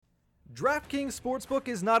DraftKings Sportsbook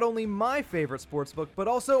is not only my favorite sportsbook, but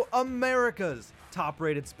also America's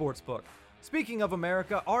top-rated sportsbook. Speaking of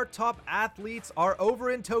America, our top athletes are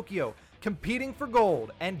over in Tokyo, competing for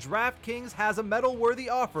gold, and DraftKings has a medal-worthy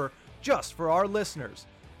offer just for our listeners.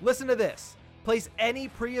 Listen to this. Place any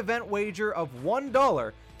pre-event wager of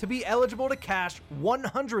 $1 to be eligible to cash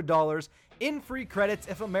 $100 in free credits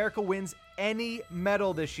if America wins any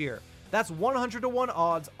medal this year. That's 100 to 1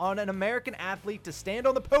 odds on an American athlete to stand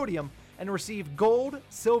on the podium and receive gold,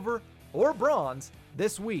 silver, or bronze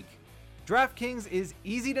this week. DraftKings is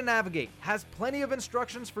easy to navigate, has plenty of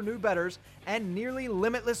instructions for new bettors, and nearly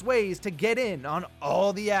limitless ways to get in on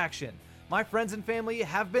all the action. My friends and family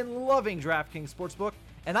have been loving DraftKings Sportsbook,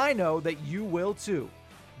 and I know that you will too.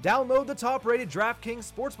 Download the top-rated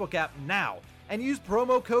DraftKings Sportsbook app now and use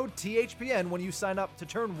promo code THPN when you sign up to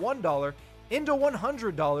turn $1 into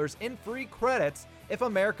 $100 in free credits if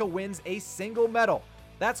America wins a single medal.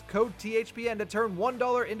 That's code THPN to turn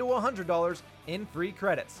 $1 into $100 in free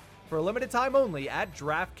credits. For a limited time only at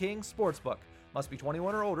DraftKings Sportsbook. Must be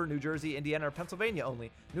 21 or older, New Jersey, Indiana, or Pennsylvania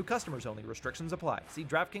only. New customers only. Restrictions apply. See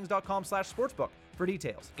DraftKings.com/sportsbook for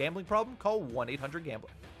details. Gambling problem? Call 1-800-GAMBLER.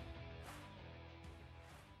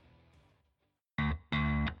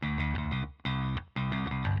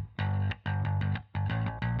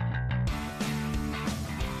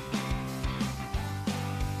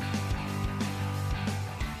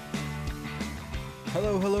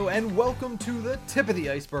 Hello, and welcome to the Tip of the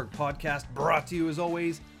Iceberg podcast, brought to you as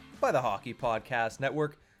always by the Hockey Podcast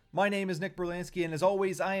Network. My name is Nick Berlansky, and as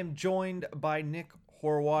always, I am joined by Nick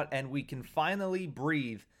Horwat, and we can finally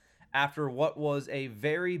breathe after what was a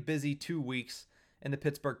very busy 2 weeks in the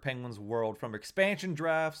Pittsburgh Penguins world, from expansion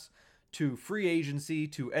drafts to free agency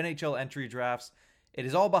to NHL entry drafts. It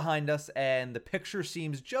is all behind us, and the picture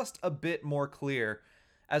seems just a bit more clear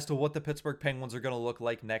as to what the Pittsburgh Penguins are going to look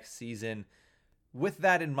like next season. With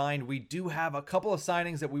that in mind, we do have a couple of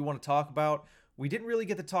signings that we want to talk about. We didn't really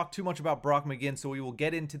get to talk too much about Brock McGinn, so we will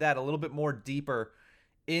get into that a little bit more deeper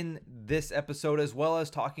in this episode, as well as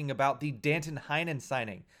talking about the Danton Heinen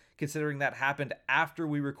signing, considering that happened after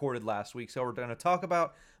we recorded last week. So we're going to talk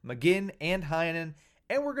about McGinn and Heinen,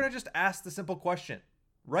 and we're going to just ask the simple question.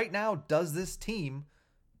 Right now, does this team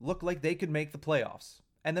look like they could make the playoffs?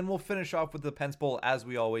 And then we'll finish off with the Pence Bowl as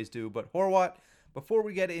we always do. But Horwat, before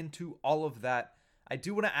we get into all of that, I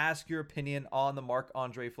do want to ask your opinion on the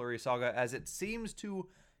Marc-Andre Fleury saga, as it seems to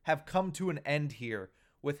have come to an end here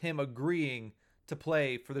with him agreeing to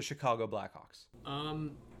play for the Chicago Blackhawks.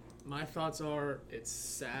 My thoughts are it's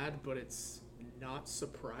sad, but it's not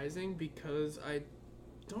surprising, because I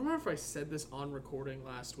don't remember if I said this on recording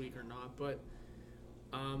last week or not, but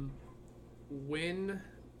when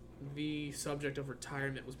the subject of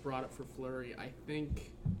retirement was brought up for Fleury, I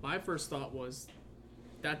think my first thought was,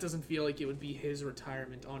 that doesn't feel like it would be his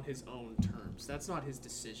retirement on his own terms. That's not his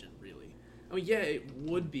decision, really. I mean, yeah, it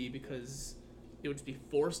would be, because it would be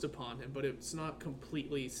forced upon him, but it's not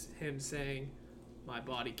completely him saying, my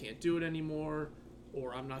body can't do it anymore,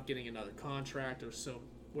 or I'm not getting another contract, or so,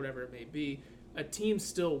 whatever it may be. A team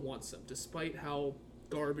still wants him, despite how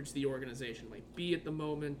garbage the organization might be at the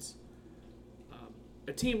moment.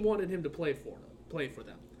 A team wanted him to play for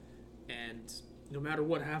them. And no matter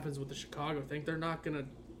what happens with the Chicago thing, they're not going to,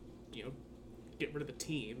 get rid of the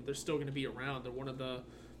team. They're still going to be around. They're one of the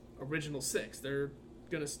original six. They're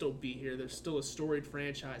going to still be here. They're still a storied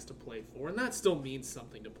franchise to play for, and that still means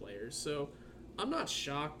something to players. So I'm not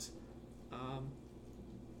shocked.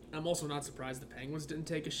 I'm also not surprised the Penguins didn't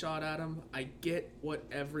take a shot at him. I get what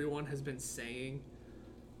everyone has been saying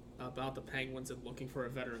about the Penguins and looking for a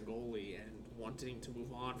veteran goalie and wanting to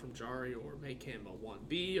move on from Jarry or make him a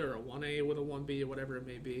 1B or a 1A with a 1B or whatever it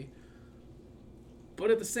may be.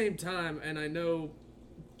 But at the same time, and I know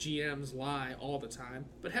GMs lie all the time,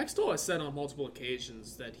 but Hextall has said on multiple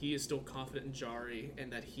occasions that he is still confident in Jarry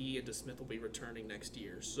and that he and DeSmith will be returning next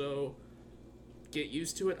year. So get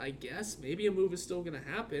used to it, I guess. Maybe a move is still going to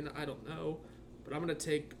happen. I don't know. But I'm going to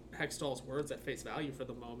take Hextall's words at face value for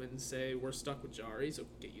the moment and say we're stuck with Jarry, so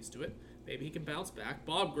get used to it. Maybe he can bounce back.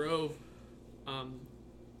 Bob Grove,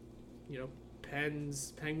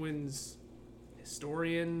 Penguins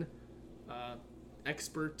historian,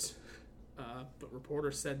 expert, but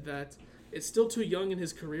reporter said that it's still too young in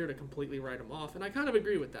his career to completely write him off, and I kind of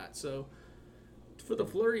agree with that. So for the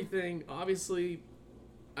Fleury thing, obviously,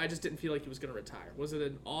 I just didn't feel like he was going to retire. Was it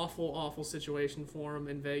an awful, awful situation for him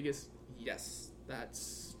in Vegas? Yes.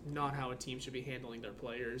 That's not how a team should be handling their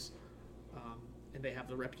players, and they have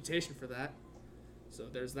the reputation for that. So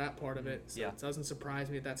there's that part of it. So It doesn't surprise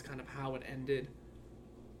me that's kind of how it ended.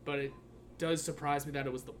 But it does surprise me that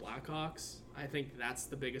it was the Blackhawks. I think that's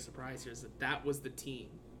the biggest surprise here, is that was the team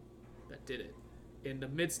that did it. In the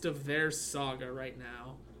midst of their saga right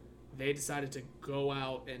now, they decided to go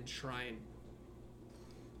out and try and,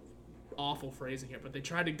 awful phrasing here, but they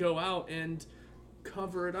tried to go out and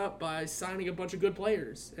cover it up by signing a bunch of good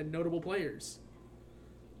players and notable players.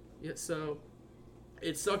 Yeah, so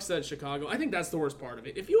it sucks that Chicago. I think that's the worst part of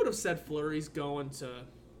it. If you would have said Fleury's going to,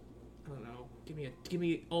 I don't know, give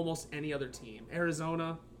me almost any other team,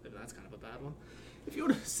 Arizona, that's kind of a bad one. If you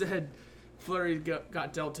would have said Fleury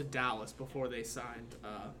got dealt to Dallas before they signed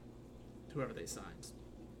whoever they signed,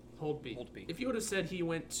 Holtby. If you would have said he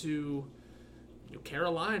went to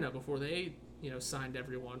Carolina before they signed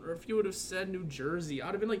everyone, or if you would have said New Jersey,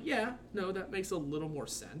 I'd have been like, yeah, no, that makes a little more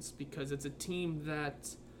sense because it's a team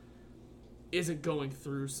that isn't going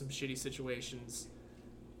through some shitty situations,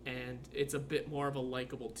 and it's a bit more of a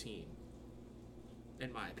likable team,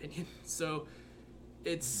 in my opinion. So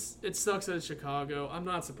it sucks that it's Chicago. I'm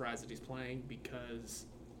not surprised that he's playing because,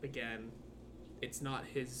 again, it's not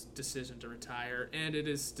his decision to retire, and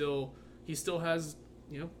he still has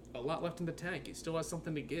a lot left in the tank. He still has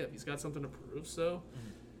something to give. He's got something to prove. So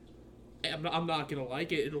I'm not gonna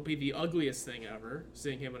like it. It'll be the ugliest thing ever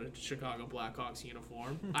seeing him in a Chicago Blackhawks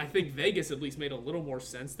uniform. I think Vegas at least made a little more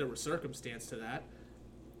sense. There was circumstance to that.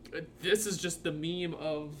 This is just the meme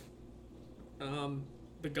of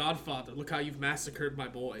The Godfather. Look how you've massacred my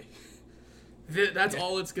boy. That's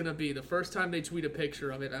all it's gonna be. The first time they tweet a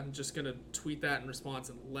picture of it, I'm just gonna tweet that in response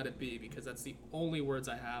and let it be because that's the only words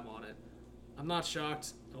I have on it. I'm not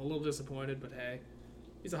shocked. I'm a little disappointed, but hey,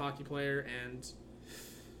 he's a hockey player, and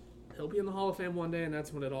he'll be in the Hall of Fame one day, and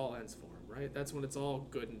that's when it all ends for him, right? That's when it's all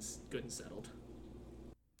good and settled.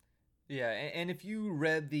 Yeah, and if you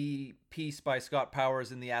read the piece by Scott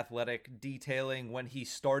Powers in The Athletic detailing when he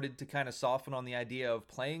started to kind of soften on the idea of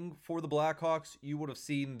playing for the Blackhawks, you would have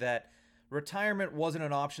seen that retirement wasn't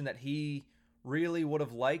an option that he really would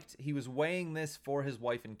have liked. He was weighing this for his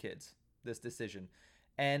wife and kids, this decision.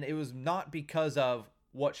 And it was not because of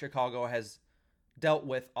what Chicago has dealt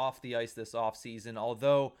with off the ice this offseason,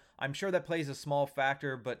 although I'm sure that plays a small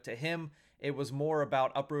factor, but to him, it was more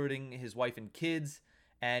about uprooting his wife and kids,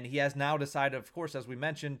 and he has now decided, of course, as we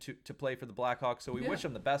mentioned, to play for the Blackhawks, so we wish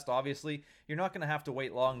him the best, obviously. You're not going to have to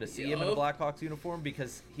wait long to see him in a Blackhawks uniform,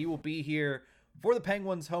 because he will be here for the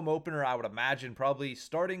Penguins home opener, I would imagine, probably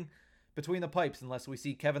starting between the pipes, unless we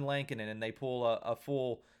see Kevin Lankinen and they pull a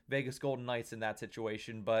full Vegas Golden Knights in that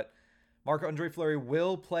situation. But Marc-Andre Fleury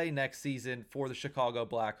will play next season for the Chicago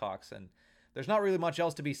Blackhawks, and there's not really much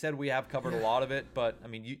else to be said. We have covered a lot of it, but I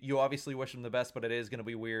mean, you obviously wish him the best, but it is going to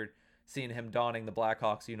be weird seeing him donning the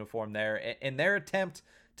Blackhawks uniform there in their attempt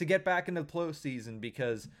to get back into the postseason,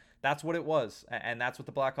 because that's what it was, and that's what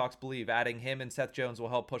the Blackhawks believe. Adding him and Seth Jones will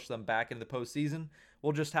help push them back into the postseason.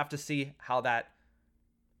 We'll just have to see how that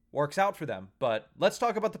works out for them. But let's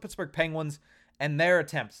talk about the Pittsburgh Penguins and their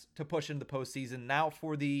attempts to push into the postseason now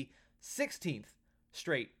for the 16th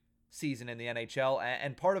straight season in the NHL.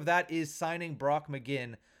 And part of that is signing Brock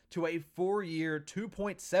McGinn to a 4-year,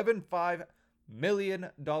 $2.75 million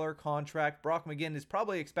contract. Brock McGinn is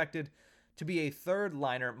probably expected to be a third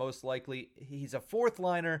liner, most likely. He's a fourth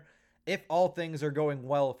liner if all things are going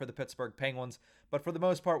well for the Pittsburgh Penguins. But for the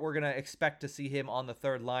most part, we're going to expect to see him on the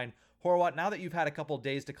third line. Horwat, now that you've had a couple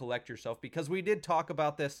days to collect yourself, because we did talk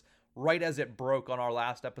about this right as it broke on our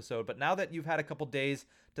last episode, but now that you've had a couple days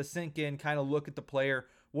to sink in, kind of look at the player,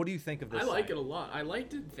 what do you think of this? I like it a lot. I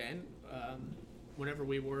liked it then, whenever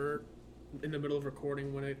we were in the middle of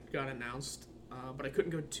recording when it got announced, but I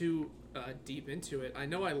couldn't go too deep into it. I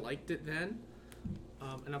know I liked it then,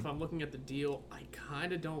 and if I'm looking at the deal, I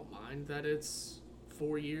kind of don't mind that it's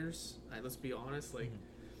 4 years. Let's be honest,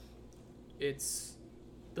 it's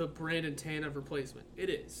the Brandon Tanev replacement. It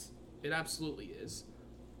is. It absolutely is.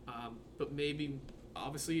 But maybe,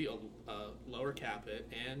 obviously, a lower cap hit,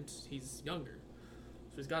 and he's younger.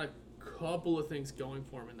 So he's got a couple of things going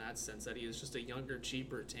for him in that sense, that he is just a younger,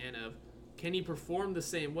 cheaper Tanev. Can he perform the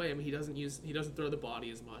same way? I mean, he doesn't throw the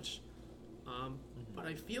body as much. But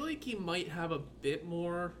I feel like he might have a bit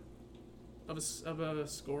more of a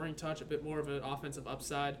scoring touch, a bit more of an offensive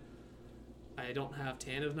upside. I don't have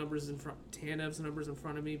Tanev's numbers in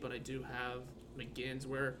front of me, but I do have McGinn's,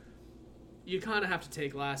 where you kind of have to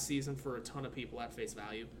take last season for a ton of people at face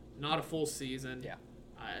value. Not a full season. Yeah.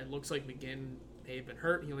 It looks like McGinn may have been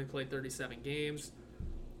hurt. He only played 37 games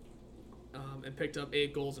and picked up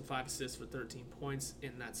 8 goals and 5 assists for 13 points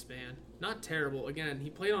in that span. Not terrible. Again, he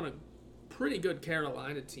played on a pretty good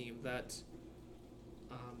Carolina team that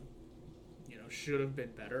should have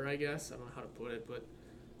been better, I guess. I don't know how to put it, but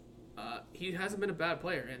he hasn't been a bad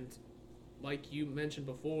player. And like you mentioned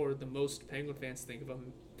before, the most Penguin fans think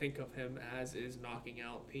of him as is knocking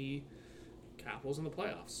out the Capitals in the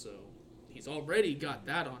playoffs. So he's already got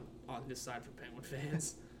that on his side for Penguin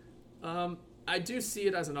fans. I do see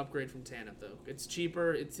it as an upgrade from Tanev, though. It's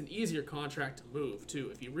cheaper. It's an easier contract to move,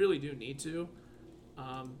 too, if you really do need to.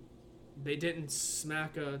 They didn't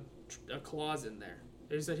smack a clause in there.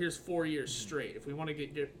 They said, here's 4 years straight. If we want to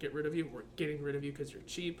get rid of you, we're getting rid of you because you're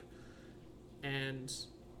cheap. And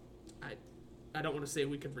I don't want to say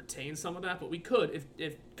we could retain some of that, but we could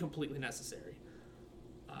if completely necessary.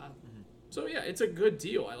 So, yeah, it's a good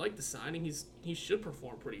deal. I like the signing. He should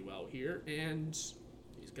perform pretty well here, and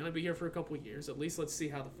he's going to be here for a couple of years. At least let's see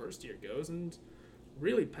how the first year goes and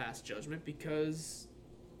really pass judgment, because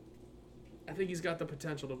I think he's got the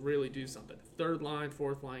potential to really do something. Third line,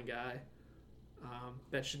 fourth line guy,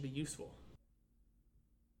 that should be useful.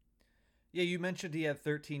 Yeah, you mentioned he had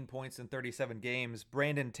 13 points in 37 games.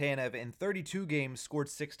 Brandon Tanev in 32 games scored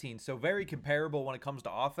 16, so very comparable when it comes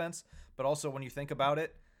to offense, but also when you think about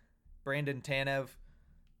it, Brandon Tanev,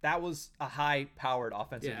 that was a high-powered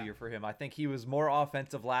offensive year for him. I think he was more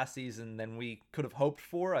offensive last season than we could have hoped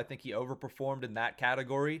for. I think he overperformed in that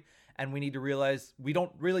category, and we need to realize we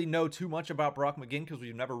don't really know too much about Brock McGinn because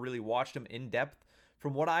we've never really watched him in depth.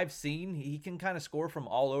 From what I've seen, he can kind of score from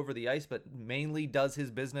all over the ice, but mainly does his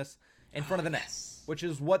business in front of the net, which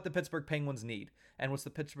is what the Pittsburgh Penguins need and what the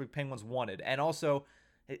Pittsburgh Penguins wanted. And also,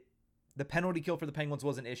 the penalty kill for the Penguins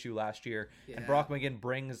was an issue last year, and Brock McGinn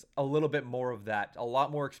brings a little bit more of that, a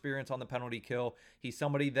lot more experience on the penalty kill. He's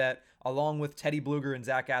somebody that, along with Teddy Bluger and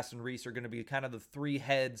Zach Aston Reese, are going to be kind of the three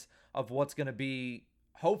heads of what's going to be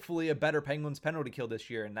hopefully a better Penguins penalty kill this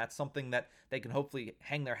year, and that's something that they can hopefully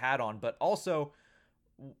hang their hat on. But also,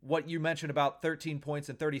 what you mentioned about 13 points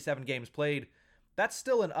in 37 games played, that's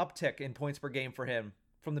still an uptick in points per game for him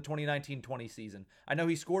from the 2019-20 season. I know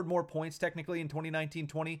he scored more points technically in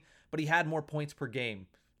 2019-20, but he had more points per game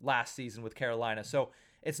last season with Carolina. So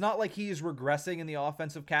it's not like he is regressing in the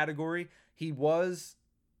offensive category. He was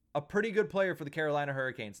a pretty good player for the Carolina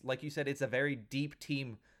Hurricanes. Like you said, it's a very deep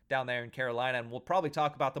team down there in Carolina, and we'll probably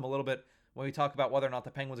talk about them a little bit when we talk about whether or not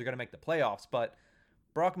the Penguins are going to make the playoffs. But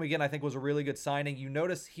Brock McGinn, I think, was a really good signing. You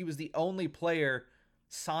notice he was the only player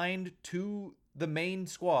signed to the main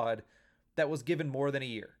squad that was given more than a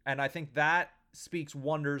year. And I think that speaks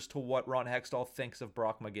wonders to what Ron Hextall thinks of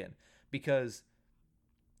Brock McGinn. Because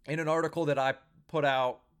in an article that I put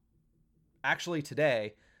out actually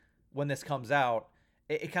today, when this comes out,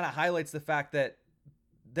 it kind of highlights the fact that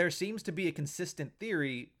there seems to be a consistent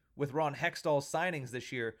theory with Ron Hextall's signings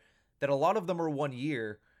this year that a lot of them are 1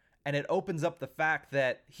 year, and it opens up the fact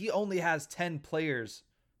that he only has 10 players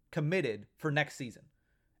committed for next season,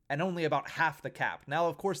 and only about half the cap. Now,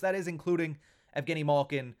 of course, that is including Evgeny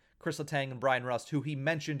Malkin, Chris Letang, and Brian Rust, who he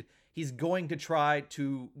mentioned he's going to try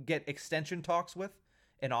to get extension talks with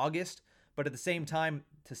in August. But at the same time,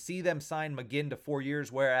 to see them sign McGinn to 4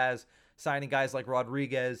 years, whereas signing guys like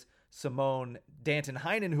Rodriguez, Simone, Danton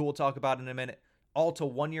Heinen, who we'll talk about in a minute, all to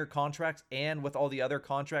 1 year contracts, and with all the other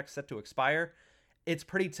contracts set to expire, it's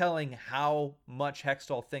pretty telling how much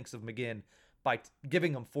Hextall thinks of McGinn by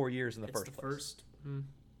giving him 4 years in the first place.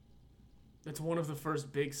 It's one of the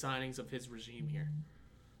first big signings of his regime here,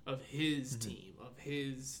 of his team, of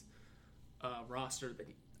his roster.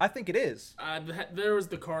 I think it is. There was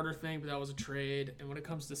the Carter thing, but that was a trade. And when it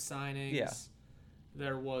comes to signings,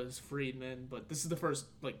 there was Friedman, but this is the first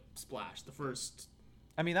splash. The first.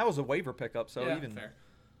 I mean, that was a waiver pickup, so even fair.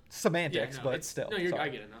 Semantics, but still. No, I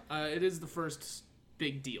get it now. It is the first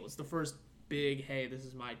big deal. It's the first big, hey, this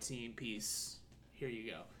is my team piece. Here you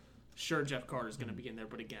go. Sure, Jeff Carter's going to be in there,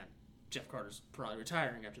 but again, Jeff Carter's probably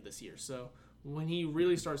retiring after this year. So when he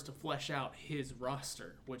really starts to flesh out his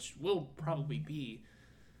roster, which will probably be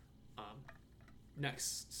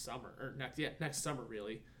next summer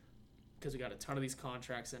really, because we got a ton of these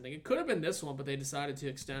contracts ending. It could have been this one, but they decided to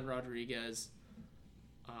extend Rodriguez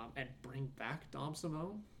and bring back Dom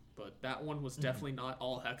Simone. But that one was definitely not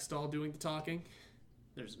all Hextall doing the talking.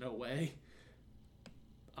 There's no way.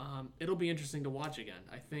 It'll be interesting to watch again.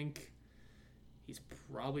 I think he's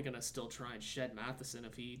probably going to still try and shed Matheson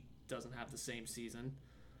if he doesn't have the same season.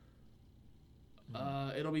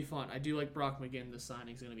 It'll be fun. I do like Brock McGinn. The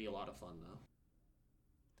signing's going to be a lot of fun, though.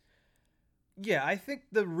 Yeah, I think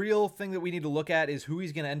the real thing that we need to look at is who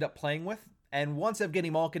he's going to end up playing with. And once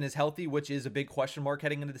Evgeny Malkin is healthy, which is a big question mark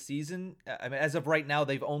heading into the season, I mean, as of right now,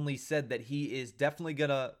 they've only said that he is definitely going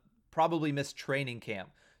to probably miss training camp.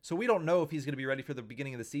 So we don't know if he's going to be ready for the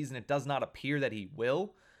beginning of the season. It does not appear that he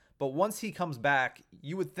will. But once he comes back,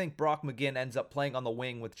 you would think Brock McGinn ends up playing on the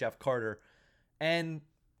wing with Jeff Carter. And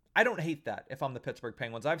I don't hate that if I'm the Pittsburgh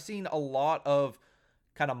Penguins. I've seen a lot of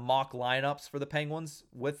kind of mock lineups for the Penguins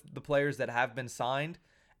with the players that have been signed,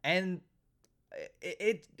 and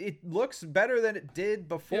it looks better than it did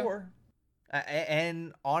before. Yeah.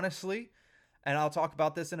 And honestly, and I'll talk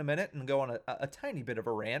about this in a minute and go on a tiny bit of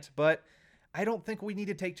a rant, but I don't think we need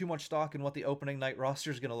to take too much stock in what the opening night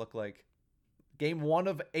roster is going to look like. Game 1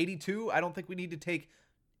 of 82, I don't think we need to take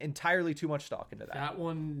entirely too much stock into that. That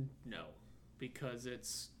one, no, because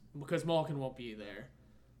Malkin won't be there.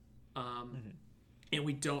 And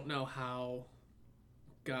we don't know how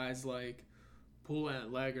guys like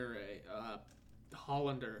Poulin, Legere,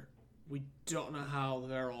 Hollander, we don't know how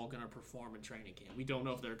they're all going to perform in training camp. We don't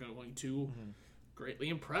know if they're going to greatly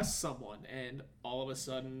impress someone, and all of a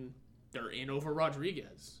sudden they're in over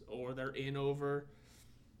Rodriguez, or they're in over,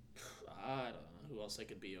 I don't know who else they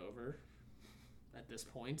could be over at this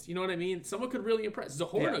point. You know what I mean? Someone could really impress.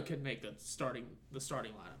 Zahorna could make the starting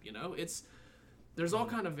lineup, you know? There's all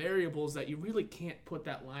kind of variables that you really can't put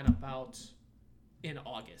that lineup out in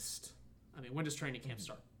August. I mean, when does training camp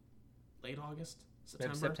start? Late August?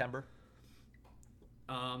 September.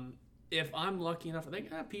 If I'm lucky enough, are they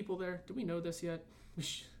gonna have people there? Do we know this yet?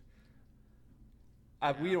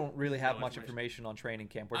 We don't really have much information on training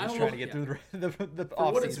camp. We're just trying to get through the off-season.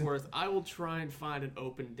 For what it's worth, I will try and find an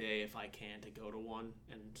open day if I can to go to one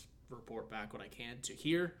and report back what I can to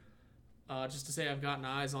here. Just to say I've gotten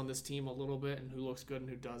eyes on this team a little bit and who looks good and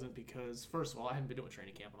who doesn't, because first of all, I haven't been to a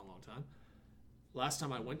training camp in a long time. Last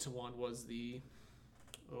time I went to one was I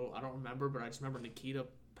don't remember, but I just remember Nikita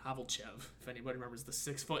Pavelchev. If anybody remembers the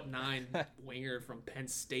 6'9" winger from Penn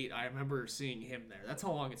State, I remember seeing him there. That's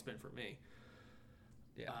how long it's been for me.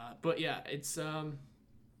 Yeah. But yeah,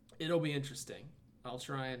 it'll be interesting. I'll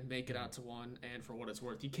try and make it out to one, and for what it's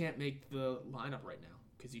worth, you can't make the lineup right now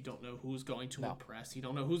because you don't know who's going to impress. You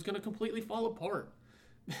don't know who's going to completely fall apart,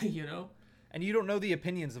 you know? And you don't know the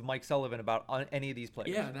opinions of Mike Sullivan about any of these players.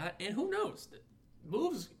 Yeah, and who knows?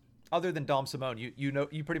 Moves. Other than Dom Simone,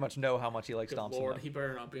 you pretty much know how much he likes Dom Lord, Simone. He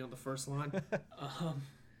better not be on the first line.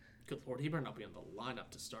 Good Lord, he better not be on the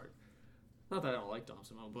lineup to start. Not that I don't like Dom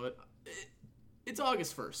Simone, but it's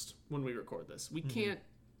August 1st when we record this. We can't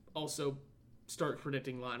also start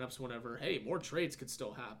predicting lineups whenever, hey, more trades could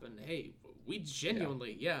still happen. Hey, we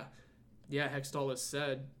genuinely, Hextall has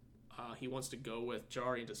said he wants to go with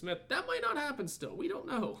Jarry and DeSmith. That might not happen still. We don't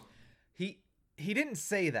know. He didn't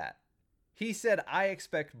say that. He said, I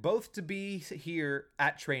expect both to be here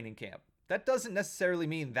at training camp. That doesn't necessarily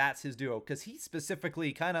mean that's his duo, because he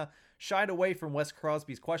specifically kind of shied away from Wes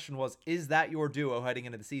Crosby's question was, is that your duo heading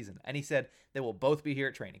into the season? And he said they will both be here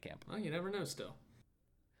at training camp. Well, you never know still.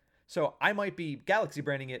 So I might be galaxy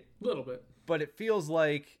branding it a little bit, but it feels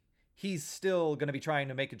like he's still going to be trying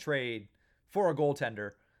to make a trade for a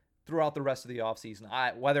goaltender throughout the rest of the offseason.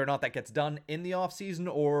 Whether or not that gets done in the offseason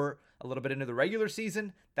or a little bit into the regular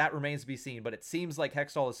season, that remains to be seen. But it seems like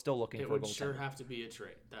Hextall is still looking for a goaltender. It would sure have to be a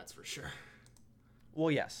trade, that's for sure. Well,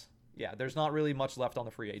 yes. Yeah, there's not really much left on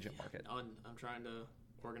the free agent market. I'm trying to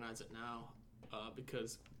organize it now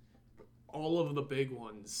because all of the big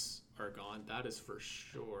ones are gone. That is for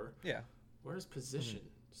sure. Yeah. Where's position?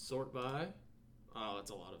 Sort by? Oh,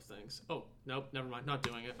 that's a lot of things. Oh, nope, never mind. Not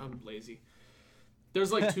doing it. I'm lazy.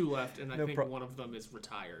 There's like 2 left, and I think one of them is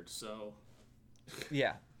retired, so...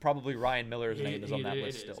 Yeah, probably Ryan Miller's name is on that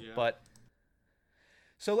list still. Yeah. But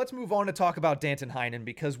so let's move on to talk about Danton Heinen,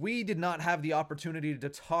 because we did not have the opportunity to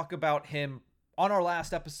talk about him on our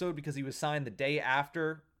last episode because he was signed the day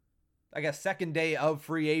after, I guess, second day of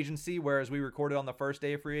free agency, whereas we recorded on the first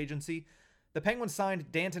day of free agency. The Penguins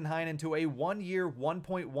signed Danton Heinen to a 1-year,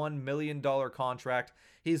 $1.1 million contract.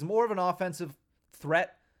 He's more of an offensive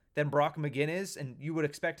threat than Brock McGinn is, and you would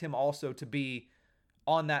expect him also to be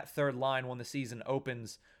on that third line when the season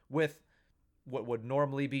opens with what would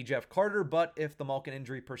normally be Jeff Carter, but if the Malkin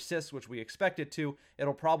injury persists, which we expect it to,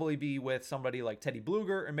 it'll probably be with somebody like Teddy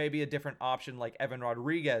Bluger or maybe a different option like Evan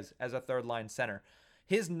Rodriguez as a third line center.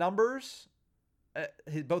 His numbers,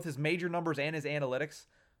 both his major numbers and his analytics,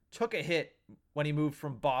 took a hit when he moved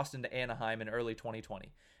from Boston to Anaheim in early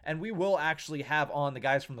 2020. And we will actually have on the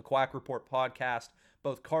guys from the Quack Report podcast,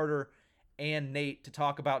 both Carter and Nate, to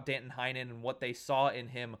talk about Danton Heinen and what they saw in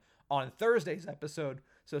him on Thursday's episode.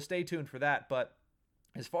 So stay tuned for that. But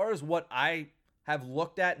as far as what I have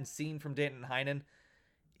looked at and seen from Danton Heinen,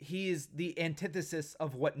 he is the antithesis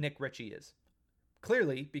of what Nick Ritchie is.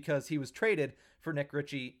 Clearly, because he was traded for Nick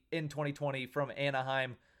Ritchie in 2020 from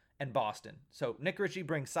Anaheim and Boston. So Nick Ritchie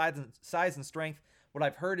brings size and strength. What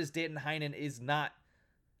I've heard is Danton Heinen is not...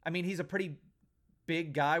 I mean, he's a pretty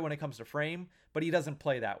big guy when it comes to frame, but he doesn't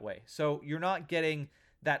play that way. So you're not getting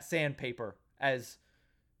that sandpaper as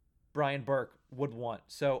Brian Burke would want.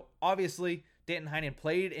 So obviously, Danton Heinen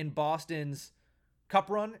played in Boston's Cup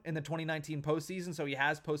run in the 2019 postseason, so he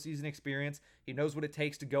has postseason experience. He knows what it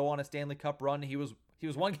takes to go on a Stanley Cup run. He was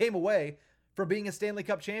one game away from being a Stanley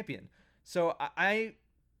Cup champion. So I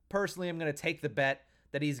personally am going to take the bet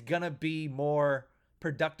that he's going to be more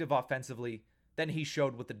productive offensively than he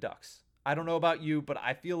showed with the Ducks. I don't know about you, but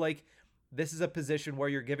I feel like this is a position where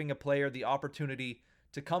you're giving a player the opportunity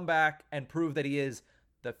to come back and prove that he is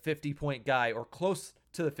the 50-point guy or close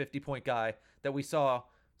to the 50-point guy that we saw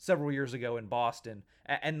several years ago in Boston,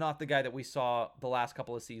 and not the guy that we saw the last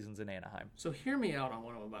couple of seasons in Anaheim. So hear me out on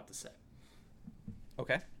what I'm about to say.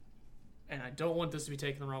 Okay. And I don't want this to be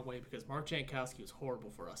taken the wrong way because Mark Jankowski was horrible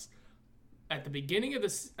for us. At the beginning of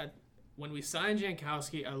this, when we signed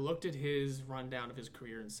Jankowski, I looked at his rundown of his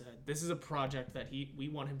career and said, this is a project that we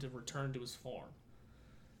want him to return to his form.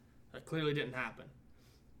 That clearly didn't happen.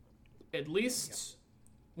 At least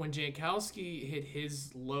when Jankowski hit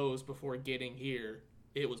his lows before getting here,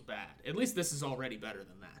 it was bad. At least this is already better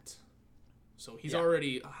than that. So he's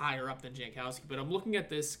already higher up than Jankowski. But I'm looking at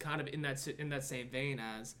this kind of in that same vein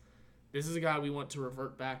as this is a guy we want to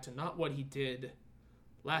revert back to not what he did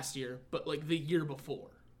last year, but like the year before.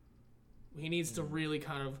 He needs to really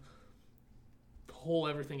kind of pull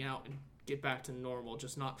everything out and get back to normal,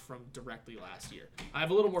 just not from directly last year. I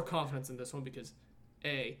have a little more confidence in this one because,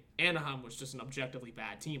 A, Anaheim was just an objectively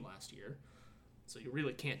bad team last year. So you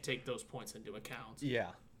really can't take those points into account. Yeah.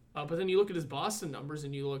 But then you look at his Boston numbers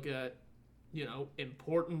and you look at,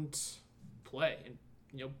 important play and,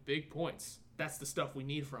 big points. That's the stuff we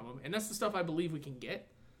need from him. And that's the stuff I believe we can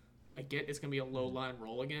get. I get it's going to be a low-line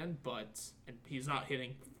role again, and he's not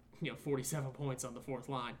hitting, 47 points on the fourth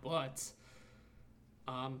line. But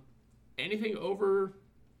anything over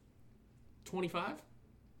 25?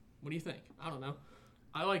 What do you think? I don't know.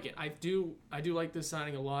 I like it. I do like this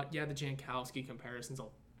signing a lot. Yeah, the Jankowski comparison's a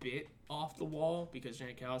bit off the wall because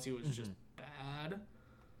Jankowski was just bad.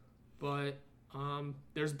 But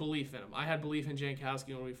there's belief in him. I had belief in Jankowski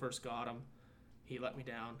when we first got him. He let me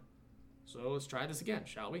down. So let's try this again,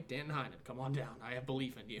 shall we? Danton Heinen, come on down. I have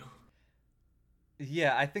belief in you.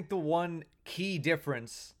 Yeah, I think the one key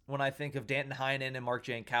difference when I think of Danton Heinen and Mark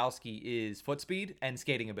Jankowski is foot speed and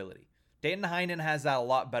skating ability. Danton Heinen has that a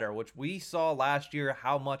lot better, which we saw last year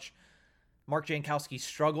how much Mark Jankowski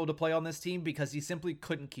struggled to play on this team because he simply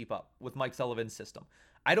couldn't keep up with Mike Sullivan's system.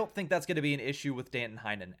 I don't think that's going to be an issue with Danton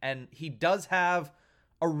Heinen, and he does have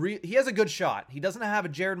he has a good shot. He doesn't have a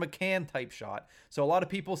Jared McCann type shot, so a lot of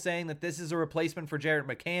people saying that this is a replacement for Jared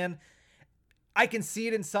McCann. I can see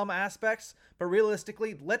it in some aspects, but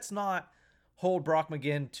realistically, let's not hold Brock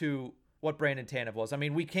McGinn to what Brandon Tanev was. I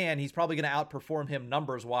mean, we can. He's probably going to outperform him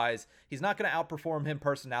numbers-wise. He's not going to outperform him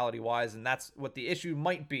personality-wise, and that's what the issue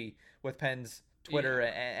might be with Penn's Twitter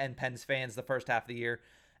and Penn's fans the first half of the year.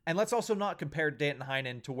 And let's also not compare Danton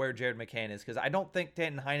Heinen to where Jared McCann is, because I don't think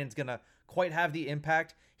Danton Heinen's going to quite have the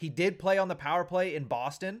impact. He did play on the power play in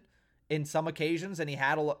Boston in some occasions, and he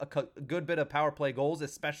had a good bit of power play goals,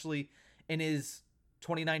 especially in his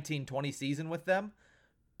 2019-20 season with them.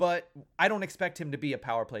 But I don't expect him to be a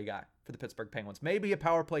power play guy for the Pittsburgh Penguins. Maybe a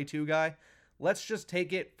power play 2 guy. Let's just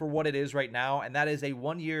take it for what it is right now, and that is a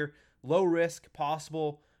 1-year, low-risk,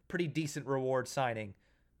 possible, pretty decent reward signing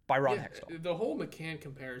by Ron Hextall. The whole McCann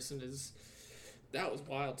comparison that was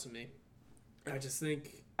wild to me.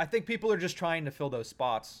 I think people are just trying to fill those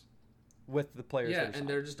spots with the players. Yeah, and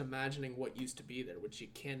they're just imagining what used to be there, which you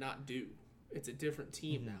cannot do. It's a different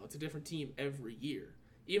team now. It's a different team every year.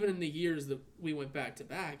 Even in the years that we went back to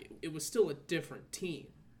back, it was still a different team.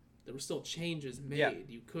 There were still changes made. Yeah.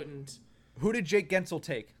 You couldn't. Who did Jake Gensel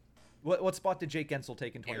take? What spot did Jake Gensel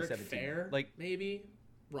take in 2017? Eric Fehr, maybe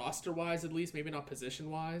roster wise at least, maybe not position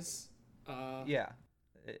wise. Yeah.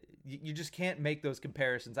 You just can't make those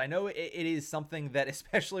comparisons. I know it is something that,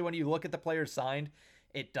 especially when you look at the players signed,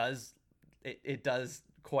 it does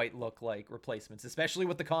quite look like replacements, especially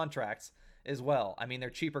with the contracts as well. I mean, they're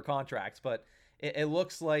cheaper contracts, but it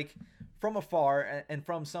looks like from afar and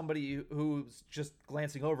from somebody who's just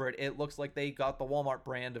glancing over it, it looks like they got the Walmart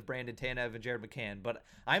brand of Brandon Tanev and Jared McCann. But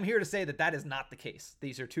I'm here to say that is not the case.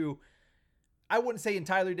 These are two, I wouldn't say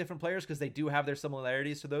entirely different players because they do have their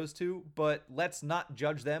similarities to those two, but let's not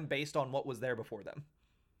judge them based on what was there before them.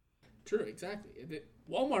 True, exactly. The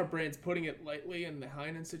Walmart brand's putting it lightly in the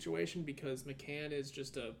Heinen situation because McCann is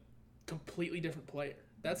just a completely different player.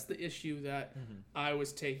 That's the issue that I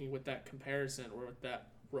was taking with that comparison or with that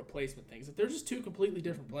replacement thing. Is that they're just two completely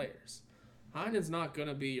different players. Heinen's not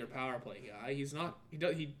gonna be your power play guy. He's not.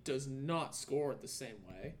 He does not score it the same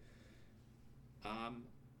way.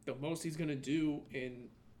 The most he's gonna do in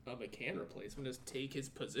a McCann replacement is take his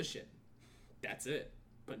position. That's it.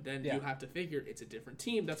 But then Yeah. you have to figure it's a different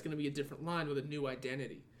team. That's going to be a different line with a new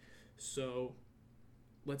identity. So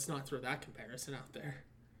let's not throw that comparison out there.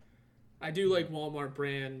 I do like Walmart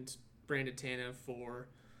branded Tanev for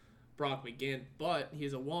Brock McGinn, but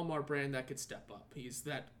he's a Walmart brand that could step up. He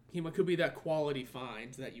could be that quality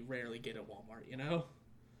find that you rarely get at Walmart, you know?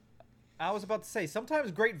 I was about to say,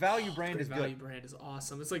 sometimes great value brand Great is value good. brand is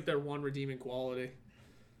awesome. It's like their one redeeming quality.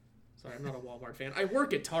 Sorry, I'm not a Walmart fan. I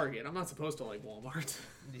work at Target. I'm not supposed to like Walmart.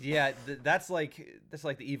 Yeah, that's like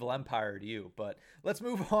the evil empire to you. But let's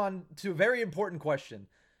move on to a very important question.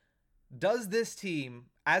 Does this team,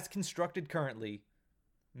 as constructed currently,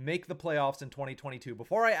 make the playoffs in 2022?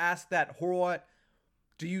 Before I ask that, Horwat,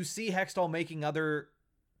 do you see Hextall making other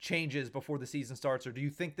changes before the season starts, or do you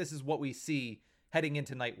think this is what we see heading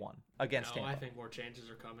into night one against No, Tampa? I think more changes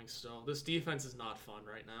are coming still. This defense is not fun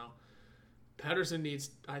right now. Pedersen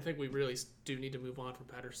I think we really do need to move on from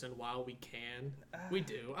Pedersen while we can. We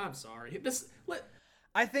do. I'm sorry.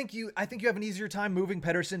 I think you have an easier time moving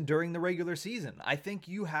Pedersen during the regular season. I think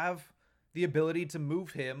you have the ability to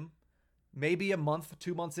move him maybe a month,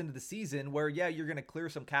 2 months into the season where, yeah, you're going to clear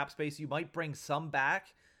some cap space. You might bring some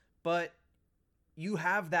back, but you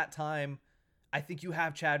have that time. I think you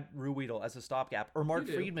have Chad Ruhwedel as a stopgap, or Mark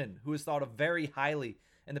Friedman, who is thought of very highly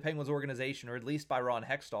in the Penguins organization, or at least by Ron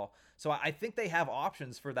Hextall. So I think they have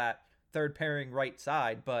options for that third pairing right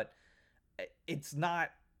side, but it's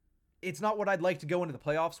not what I'd like to go into the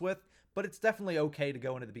playoffs with, but it's definitely okay to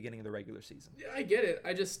go into the beginning of the regular season. Yeah, I get it.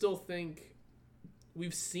 I just still think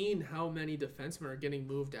we've seen how many defensemen are getting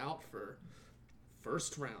moved out for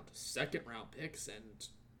first round, second round picks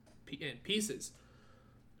and pieces.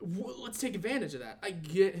 Let's take advantage of that. I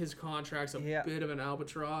get his contract's a bit of an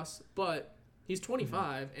albatross, but he's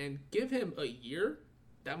 25, and give him a year.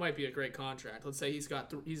 That might be a great contract. Let's say he's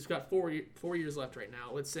got 4 years left right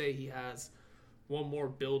now. Let's say he has one more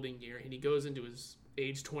building year, and he goes into his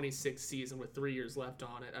age 26 season with 3 years left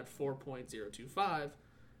on it at 4.025.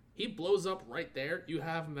 He blows up right there. You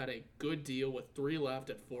have him at a good deal with 3 left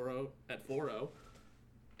at 4.0,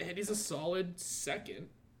 and he's a solid second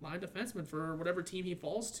line defenseman for whatever team he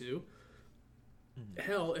falls to.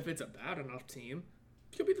 Hell, if it's a bad enough team,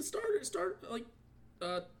 he could be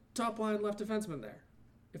the top line left defenseman there.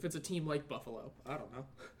 If it's a team like Buffalo, I don't know.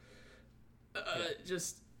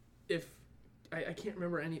 Just if I can't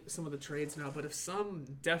remember some of the trades now, but if some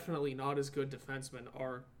definitely not as good defensemen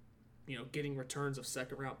are, getting returns of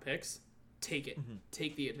second round picks, take it.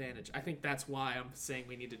 Take the advantage. I think that's why I'm saying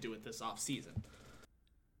we need to do it this off season.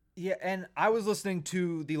 Yeah, and I was listening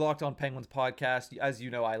to the Locked On Penguins podcast. As you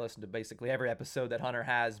know, I listen to basically every episode that Hunter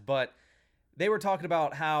has, but they were talking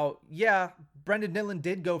about how, Brendan Dillon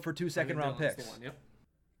did go for 2 second-round picks. The one, yep.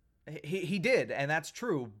 He did, and that's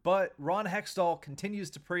true, but Ron Hextall continues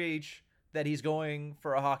to preach that he's going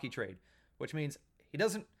for a hockey trade, which means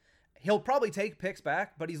he'll probably take picks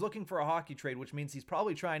back, but he's looking for a hockey trade, which means he's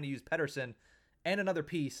probably trying to use Pedersen and another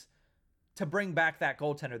piece to bring back that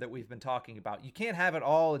goaltender that we've been talking about. You can't have it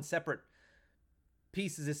all in separate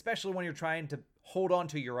pieces, especially when you're trying to hold on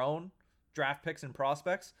to your own draft picks and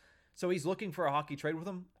prospects. So he's looking for a hockey trade with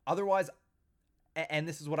him. Otherwise, and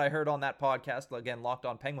this is what I heard on that podcast, again, Locked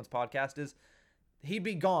On Penguins podcast, is he'd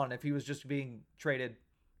be gone if he was just being traded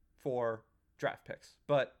for draft picks.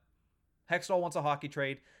 But Hextall wants a hockey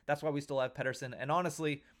trade. That's why we still have Pedersen. And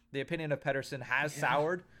honestly, the opinion of Pedersen has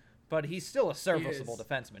soured, but he's still a serviceable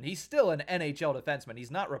defenseman. He's still an NHL defenseman.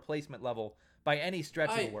 He's not replacement level by any stretch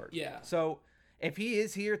of the word. Yeah. So if he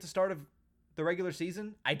is here at the start of the regular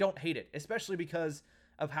season, I don't hate it, especially because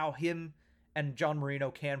of how him and John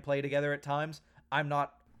Marino can play together at times. I'm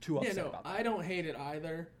not too upset about that. I don't hate it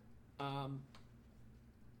either. I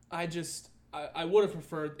would have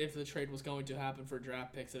preferred if the trade was going to happen for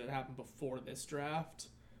draft picks that it happened before this draft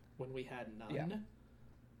when we had none.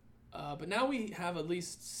 Yeah. But now we have at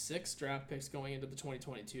least 6 draft picks going into the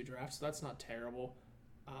 2022 draft, so that's not terrible.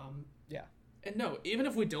 And no, even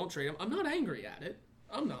if we don't trade him, I'm not angry at it.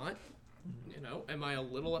 I'm not. Am I a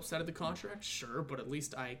little upset at the contract? Sure, but at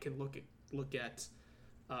least I can look at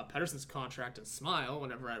Pedersen's contract and smile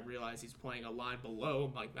whenever I realize he's playing a line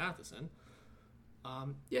below Mike Matheson. I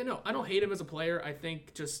don't hate him as a player. I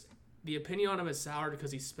think just the opinion on him is soured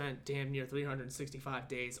because he spent damn near 365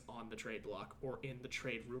 days on the trade block or in the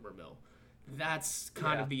trade rumor mill. That's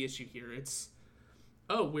kind of the issue here. It's,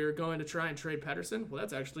 we're going to try and trade Pedersen? Well,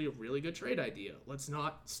 that's actually a really good trade idea. Let's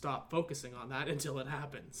not stop focusing on that until it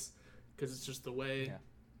happens, because it's just the way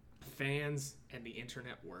fans and the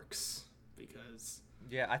internet works. Because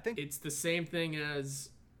I think it's the same thing as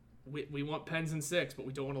we want Pens in 6, but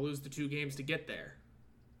we don't want to lose the 2 games to get there.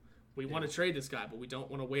 We want to trade this guy, but we don't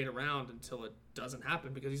want to wait around until it doesn't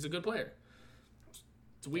happen because he's a good player.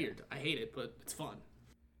 It's weird. I hate it, but it's fun.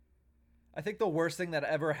 I think the worst thing that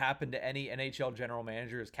ever happened to any NHL general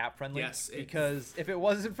manager is cap friendly. Yes. Because if it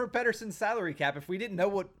wasn't for Pettersson's salary cap, if we didn't know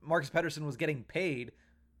what Marcus Pettersson was getting paid,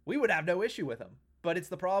 we would have no issue with him. But it's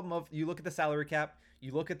the problem of you look at the salary cap,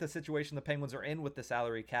 you look at the situation the Penguins are in with the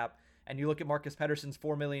salary cap, and you look at Marcus Pettersson's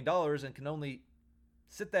 $4 million and can only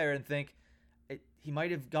sit there and think he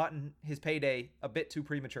might have gotten his payday a bit too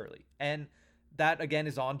prematurely. And that, again,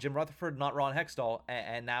 is on Jim Rutherford, not Ron Hextall.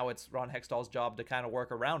 And now it's Ron Hextall's job to kind of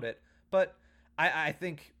work around it. But I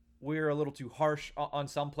think we're a little too harsh on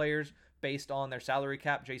some players based on their salary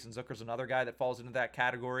cap. Jason Zucker's another guy that falls into that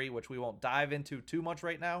category, which we won't dive into too much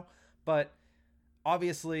right now. But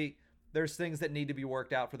obviously, there's things that need to be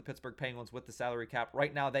worked out for the Pittsburgh Penguins with the salary cap.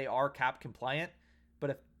 Right now, they are cap compliant. But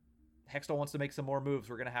if Hextall wants to make some more moves,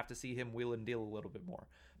 we're going to have to see him wheel and deal a little bit more.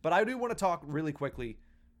 But I do want to talk really quickly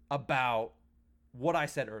about what I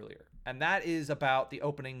said earlier, and that is about the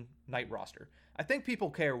opening night roster. I think people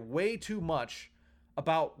care way too much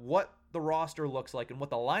about what the roster looks like and what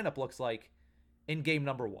the lineup looks like in game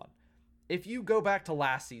number 1. If you go back to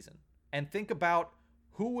last season and think about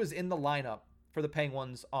who was in the lineup for the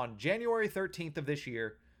Penguins on January 13th of this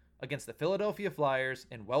year against the Philadelphia Flyers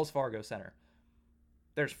in Wells Fargo Center,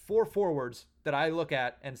 there's 4 forwards that I look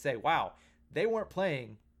at and say, wow, they weren't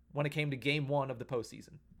playing when it came to game 1 of the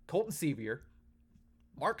postseason. Colton Sevier,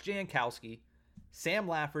 Mark Jankowski, Sam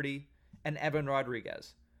Lafferty, and Evan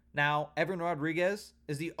Rodriguez. Now, Evan Rodriguez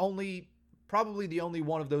is probably the only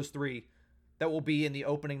one of those 3 that will be in the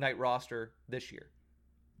opening night roster this year.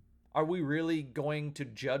 Are we really going to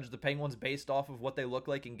judge the Penguins based off of what they look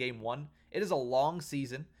like in game 1? It is a long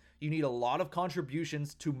season. You need a lot of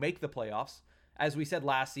contributions to make the playoffs. As we said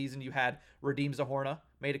last season, you had Radim Zahorna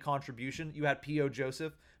made a contribution. You had P.O.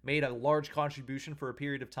 Joseph made a large contribution for a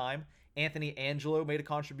period of time. Anthony Angelo made a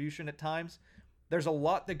contribution at times. There's a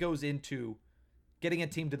lot that goes into getting a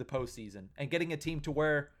team to the postseason and getting a team to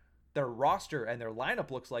where their roster and their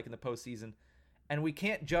lineup looks like in the postseason. And we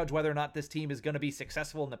can't judge whether or not this team is going to be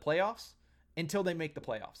successful in the playoffs until they make the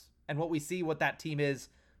playoffs. And what we see what that team is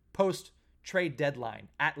post-trade deadline,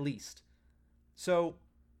 at least. So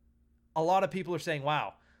a lot of people are saying,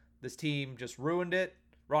 wow, this team just ruined it.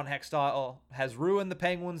 Ron Hextall has ruined the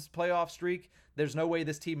Penguins' playoff streak. There's no way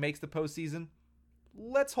this team makes the postseason.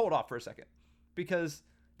 Let's hold off for a second, because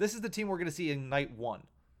this is the team we're going to see in night 1.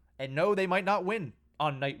 And no, they might not win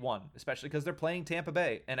on night 1, especially because they're playing Tampa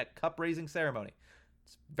Bay in a cup-raising ceremony.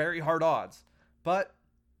 It's very hard odds. But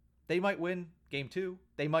they might win game 2.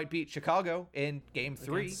 They might beat Chicago in game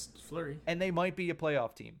 3. Against Fleury. And they might be a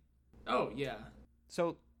playoff team. Oh, yeah.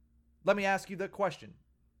 So let me ask you the question.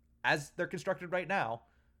 As they're constructed right now,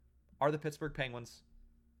 are the Pittsburgh Penguins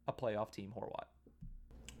a playoff team or what?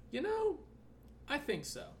 You know, I think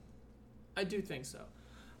so. I do think so.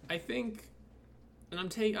 I think, and I'm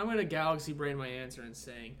going to galaxy brain my answer and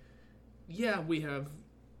saying, yeah, we have,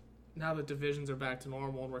 now that divisions are back to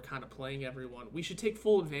normal and we're kind of playing everyone, we should take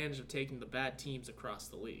full advantage of taking the bad teams across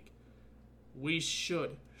the league. We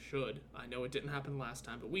should, I know it didn't happen last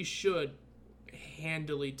time, but we should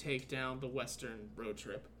handily take down the Western road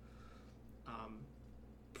trip.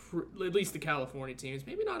 At least the California teams.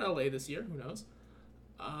 Maybe not LA this year. Who knows?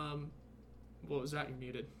 What was that? You're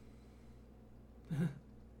muted.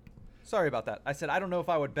 Sorry about that. I said I don't know if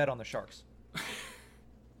I would bet on the Sharks.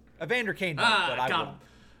 Evander Kane might, but I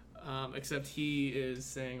wouldn't. Except he is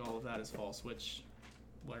saying all of that is false, which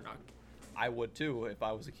we're not. I would too if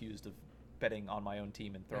I was accused of betting on my own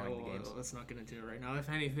team and throwing the games. Let's not get into it right now. If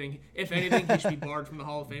anything, he should be barred from the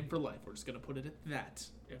Hall of Fame for life. We're just gonna put it at that.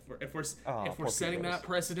 If we're setting that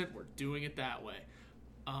precedent, we're doing it that way.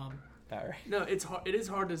 All right. No, it is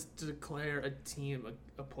hard to declare a team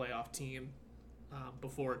a playoff team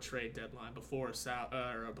before a trade deadline, before a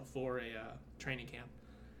training camp.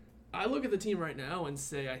 I look at the team right now and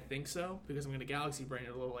say I think so, because I'm going to galaxy brain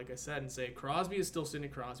it a little, like I said, and say Crosby is still Sidney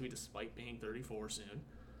Crosby despite being 34 soon.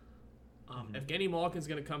 Evgeny Malkin's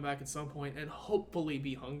going to come back at some point and hopefully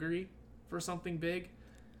be hungry for something big.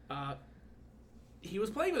 He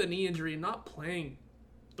was playing with a knee injury and not playing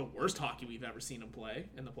the worst hockey we've ever seen him play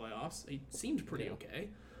in the playoffs. He seemed pretty okay.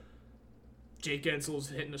 Jake Gensel's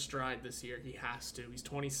hitting a stride this year. He has to. He's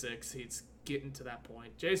 26. He's getting to that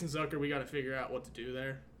point. Jason Zucker, we got to figure out what to do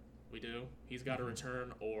there. We do. He's got to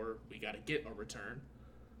return, or we got to get a return.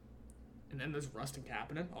 And then there's Rustin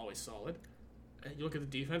Kapanen, always solid. And you look at the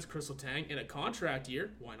defense, Chris Letang, in a contract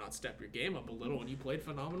year, why not step your game up a little? And you played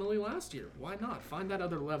phenomenally last year. Why not? Find that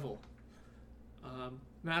other level.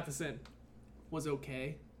 Matheson was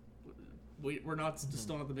okay. We're not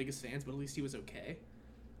still not the biggest fans, but at least he was okay.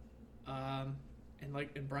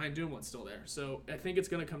 And Brian Dumoulin's still there. So I think it's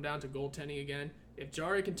going to come down to goaltending again. If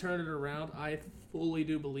Jari can turn it around, I fully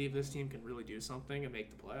do believe this team can really do something and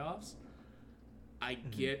make the playoffs. I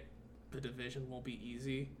get the division won't be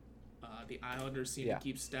easy. The Islanders seem to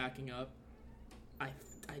keep stacking up. I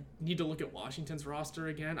need to look at Washington's roster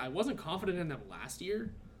again. I wasn't confident in them last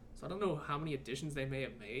year, so I don't know how many additions they may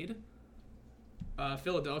have made.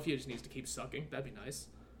 Philadelphia just needs to keep sucking. That'd be nice.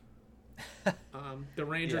 The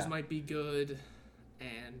Rangers might be good.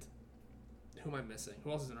 And who am I missing? Who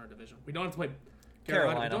else is in our division? We don't have to play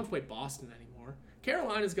Carolina. We don't have to play Boston anymore.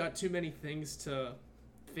 Carolina's got too many things to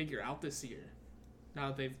figure out this year. Now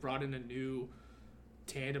that they've brought in a new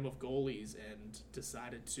tandem of goalies and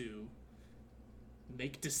decided to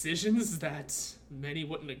make decisions that many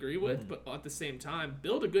wouldn't agree with, but at the same time,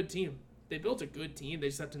 build a good team. They built a good team. They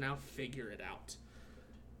just have to now figure it out.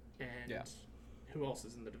 And who else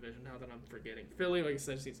is in the division now that I'm forgetting? Philly, like I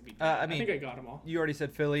said, just needs to be. I think I got them all. You already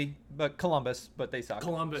said Philly, but Columbus, but they suck.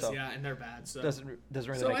 Columbus, and they're bad. So doesn't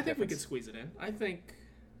really. So make I think we could squeeze it in. I think.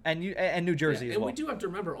 And New Jersey as well. And we do have to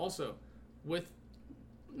remember also, with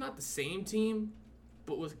not the same team,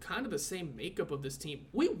 but with kind of the same makeup of this team,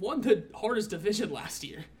 we won the hardest division last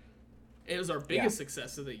year. It was our biggest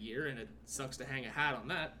success of the year, and it sucks to hang a hat on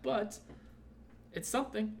that, but it's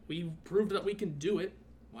something. We proved that we can do it.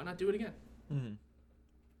 Why not do it again? Mm-hmm.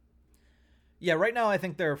 Yeah, right now I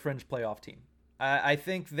think they're a fringe playoff team. I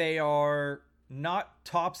think they are not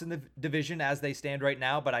tops in the division as they stand right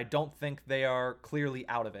now, but I don't think they are clearly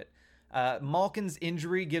out of it. Malkin's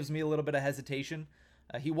injury gives me a little bit of hesitation.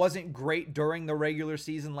 He wasn't great during the regular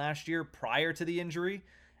season last year prior to the injury.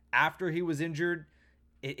 After he was injured,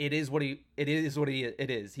 it is what it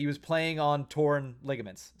is. He was playing on torn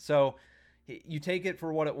ligaments. So you take it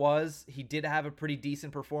for what it was. He did have a pretty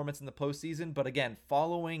decent performance in the postseason, but again,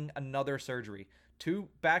 following another surgery, 2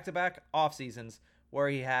 back-to-back off seasons where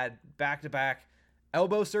he had back-to-back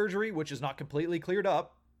elbow surgery, which is not completely cleared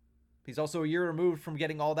up. He's also a year removed from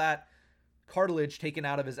getting all that cartilage taken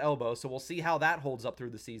out of his elbow, so we'll see how that holds up through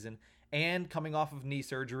the season. And coming off of knee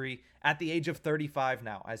surgery at the age of 35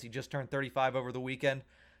 now, as he just turned 35 over the weekend.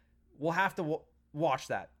 We'll have to watch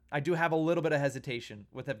that. I do have a little bit of hesitation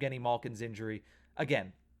with Evgeny Malkin's injury.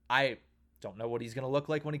 Again, I don't know what he's going to look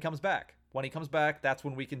like when he comes back. When he comes back, that's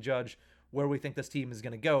when we can judge where we think this team is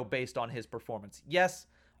going to go based on his performance. Yes,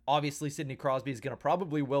 obviously Sidney Crosby is going to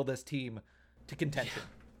probably will this team to contention,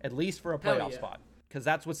 at least for a playoff spot, because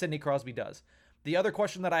that's what Sidney Crosby does. The other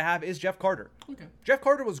question that I have is Jeff Carter. Okay. Jeff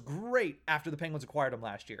Carter was great after the Penguins acquired him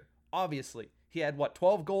last year. Obviously, he had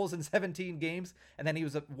 12 goals in 17 games, and then he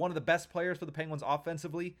was one of the best players for the Penguins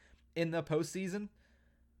offensively in the postseason.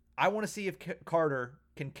 I want to see if Carter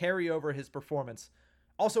can carry over his performance.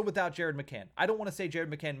 Also without Jared McCann. I don't want to say Jared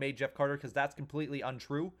McCann made Jeff Carter because that's completely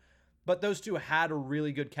untrue, but those two had a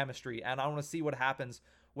really good chemistry, and I want to see what happens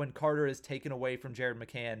when Carter is taken away from Jared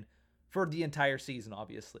McCann for the entire season,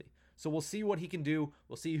 obviously. So we'll see what he can do.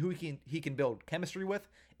 We'll see who he can build chemistry with.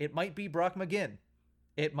 It might be Brock McGinn.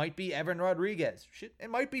 It might be Evan Rodriguez. Shit, it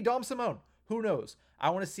might be Dom Simone. Who knows? I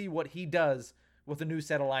want to see what he does with a new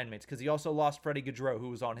set of line mates, because he also lost Freddie Gaudreau, who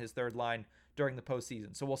was on his third line during the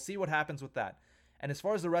postseason. So we'll see what happens with that. And as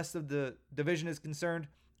far as the rest of the division is concerned,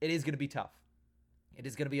 it is going to be tough. It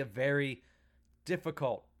is going to be a very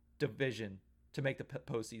difficult division to make the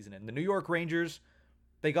postseason in. The New York Rangers,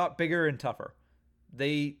 they got bigger and tougher.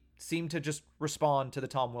 They seem to just respond to the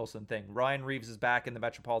Tom Wilson thing. Ryan Reeves is back in the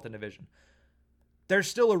Metropolitan Division. They're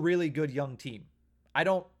still a really good young team. I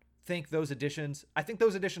don't think those additions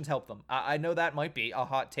help them. I know that might be a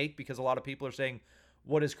hot take because a lot of people are saying,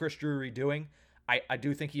 what is Chris Drury doing? I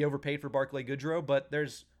do think he overpaid for Barclay Goodrow, but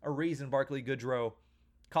there's a reason Barclay Goodrow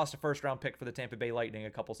cost a first-round pick for the Tampa Bay Lightning a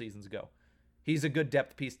couple seasons ago. He's a good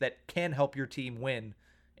depth piece that can help your team win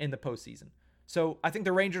in the postseason. So I think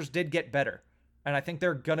the Rangers did get better, and I think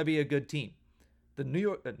they're going to be a good team. The New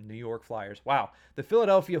York Flyers, wow. The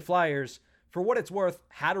Philadelphia Flyers, for what it's worth,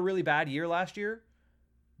 had a really bad year last year,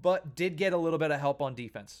 but did get a little bit of help on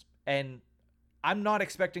defense. And I'm not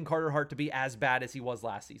expecting Carter Hart to be as bad as he was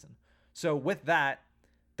last season. So with that,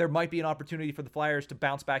 there might be an opportunity for the Flyers to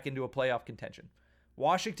bounce back into a playoff contention.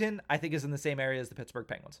 Washington, I think, is in the same area as the Pittsburgh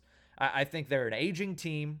Penguins. I think they're an aging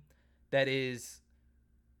team that is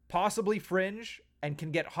possibly fringe and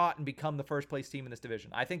can get hot and become the first place team in this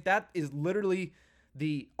division. I think that is literally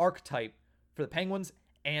the archetype for the Penguins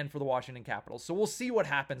and for the Washington Capitals. So we'll see what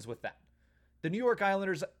happens with that. The New York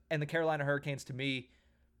Islanders and the Carolina Hurricanes, to me,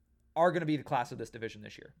 are going to be the class of this division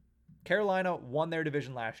this year. Carolina won their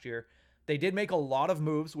division last year. They did make a lot of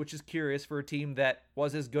moves, which is curious for a team that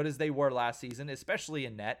was as good as they were last season, especially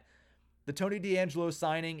in net. The Tony DeAngelo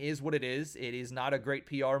signing is what it is. It is not a great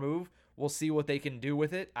PR move. We'll see what they can do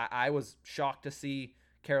with it. I was shocked to see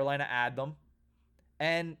Carolina add them.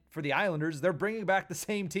 And for the Islanders, they're bringing back the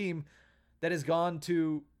same team that has gone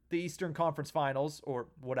to the Eastern Conference Finals, or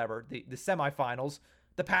whatever, the semifinals,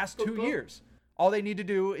 the past 2 years. All they need to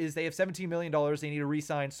do is they have $17 million. They need to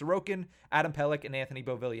re-sign Sorokin, Adam Pelech, and Anthony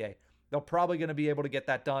Beauvillier. They're probably going to be able to get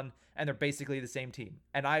that done, and they're basically the same team.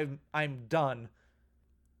 And I'm done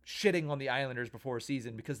shitting on the Islanders before a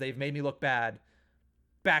season because they've made me look bad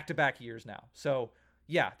back-to-back years now. So,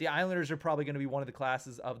 yeah, the Islanders are probably going to be one of the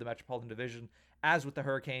classes of the Metropolitan Division, as with the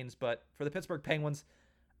Hurricanes. But for the Pittsburgh Penguins,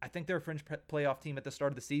 I think they're a fringe playoff team at the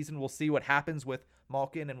start of the season. We'll see what happens with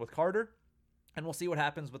Malkin and with Carter, and we'll see what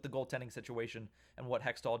happens with the goaltending situation and what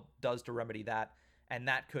Hextall does to remedy that. And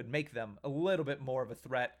that could make them a little bit more of a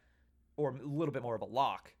threat or a little bit more of a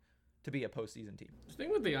lock to be a postseason team. The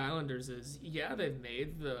thing with the Islanders is, yeah, they've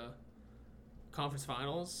made the conference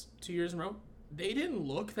finals 2 years in a row. They didn't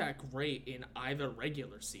look that great in either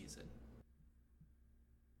regular season.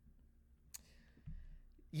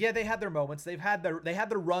 Yeah, they had their moments. They had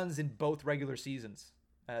their runs in both regular seasons.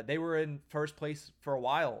 They were in first place for a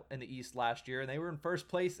while in the East last year, and they were in first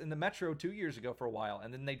place in the Metro 2 years ago for a while,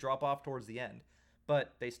 and then they drop off towards the end.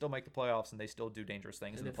 But they still make the playoffs, and they still do dangerous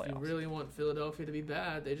things in the playoffs. If you really want Philadelphia to be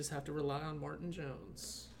bad, they just have to rely on Martin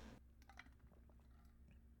Jones.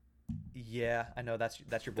 Yeah, I know that's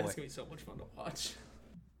your boy. That's gonna be so much fun to watch.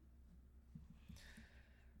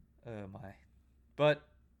 Oh my! But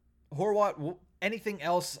Horwat, anything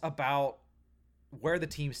else about where the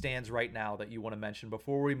team stands right now that you want to mention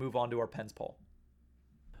before we move on to our Pens poll?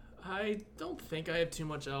 I don't think I have too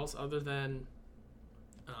much else other than,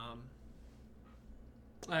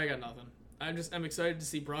 I got nothing. I'm excited to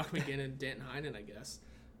see Brock McGinn and Danton Heinen, I guess.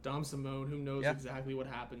 Dom Simone, who knows exactly what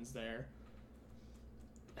happens there.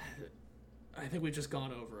 I think we've just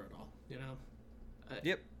gone over it all, you know?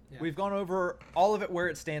 Yep. Yeah. We've gone over all of it where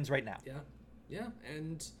it stands right now. Yeah,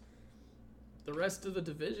 and the rest of the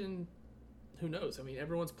division, who knows? I mean,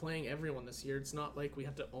 everyone's playing everyone this year. It's not like we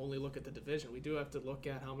have to only look at the division. We do have to look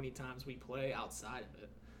at how many times we play outside of it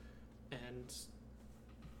and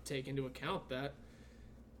take into account that,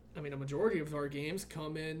 I mean, a majority of our games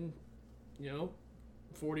come in,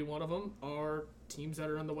 41 of them are teams that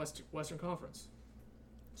are in the Western Conference.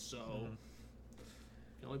 So,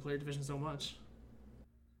 you only play your division so much.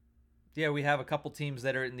 Yeah, we have a couple teams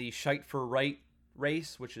that are in the Shite for Right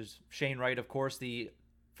race, which is Shane Wright, of course, the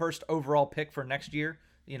first overall pick for next year.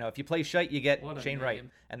 If you play Shite, you get Shane Wright.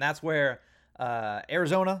 And that's where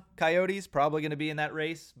Arizona Coyotes probably going to be in that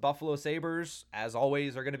race. Buffalo Sabres, as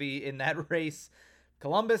always, are going to be in that race.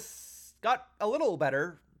 Columbus got a little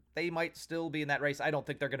better. They might still be in that race. I don't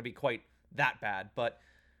think they're going to be quite that bad, but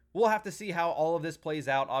we'll have to see how all of this plays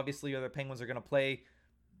out. Obviously, the Penguins are going to play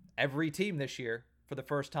every team this year for the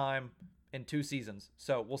first time in 2 seasons.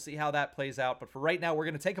 So we'll see how that plays out. But for right now, we're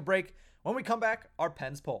going to take a break. When we come back, our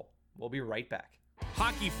Pens poll. We'll be right back.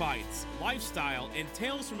 Hockey fights, lifestyle, and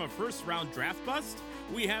tales from a first-round draft bust?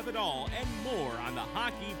 We have it all and more on the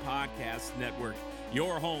Hockey Podcast Network,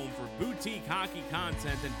 your home for boutique hockey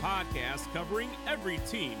content and podcasts covering every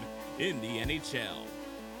team in the NHL.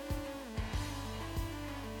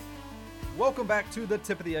 Welcome back to the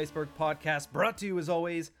Tip of the Iceberg podcast, brought to you as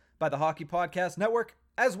always by the Hockey Podcast Network,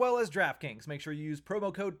 as well as DraftKings. Make sure you use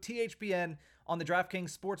promo code THPN on the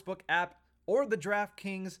DraftKings Sportsbook app or the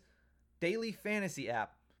DraftKings Daily Fantasy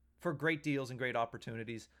app for great deals and great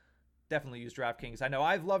opportunities. Definitely use DraftKings. I know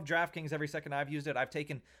I've loved DraftKings every second I've used it. I've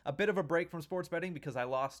taken a bit of a break from sports betting because I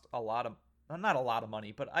lost not a lot of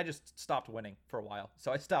money, but I just stopped winning for a while.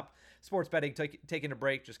 So I stopped sports betting, taking a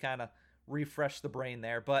break, just kind of refresh the brain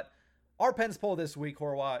there. But our Pens poll this week,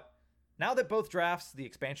 Horwat, now that both drafts, the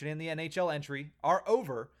expansion and the NHL entry, are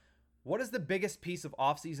over, what is the biggest piece of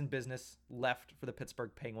offseason business left for the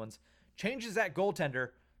Pittsburgh Penguins? Changes at goaltender,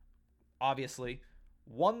 obviously,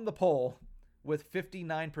 won the poll with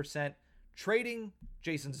 59%. Trading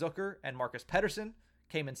Jason Zucker and Marcus Pettersson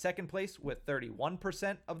came in second place with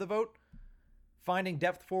 31% of the vote. Finding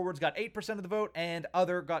depth forwards got 8% of the vote, and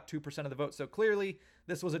other got 2% of the vote. So clearly,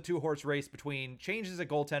 this was a 2-horse race between changes at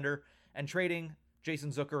goaltender and trading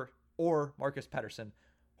Jason Zucker or Marcus Pettersson.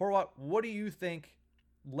 Horwat, what do you think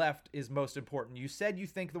left is most important? You said you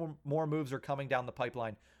think the more moves are coming down the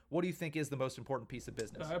pipeline. What do you think is the most important piece of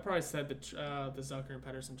business? I probably said the Zucker and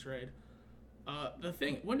Pettersson trade. The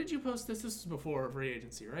thing, when did you post this? This was before free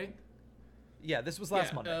agency, right? Yeah, this was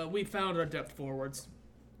last Monday. We found our depth forwards.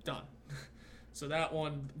 Done. So that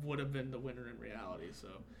one would have been the winner in reality. So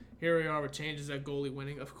here we are with changes at goalie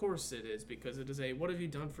winning. Of course it is, because it is a what have you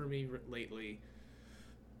done for me lately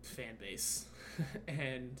fan base.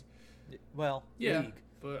 And Well, yeah, league.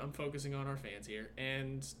 but I'm focusing on our fans here.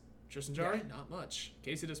 And Tristan Jarry, not much.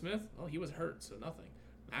 Casey DeSmith, oh, he was hurt, so nothing.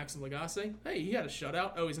 Maxim Lagacé, hey, he had a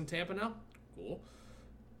shutout. Oh, he's in Tampa now? Cool.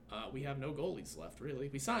 We have no goalies left, really.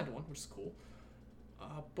 We signed one, which is cool.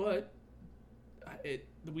 But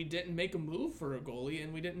we didn't make a move for a goalie,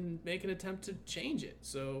 and we didn't make an attempt to change it.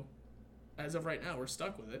 So as of right now, we're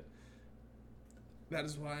stuck with it. That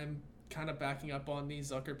is why I'm kind of backing up on the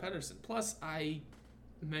Zucker Pedersen. Plus, I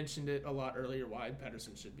mentioned it a lot earlier why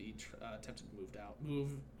Pedersen should be attempted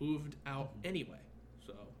moved out anyway.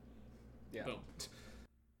 So, Yeah. boom.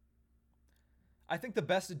 I think the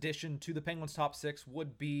best addition to the Penguins' top six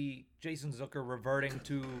would be Jason Zucker reverting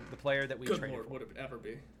to the player that we Good traded Lord, for. would it ever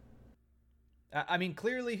be? I mean,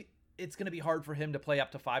 clearly it's going to be hard for him to play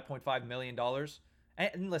up to $5.5 million.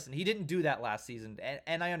 And listen, he didn't do that last season,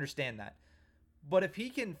 and I understand that. But if he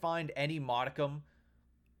can find any modicum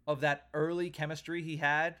of that early chemistry he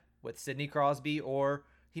had with Sidney Crosby, or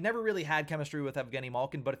he never really had chemistry with Evgeny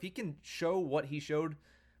Malkin, but if he can show what he showed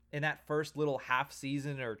in that first little half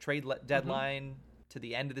season or trade deadline to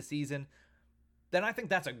the end of the season, then I think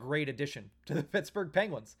that's a great addition to the Pittsburgh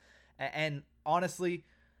Penguins. And honestly,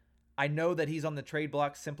 I know that he's on the trade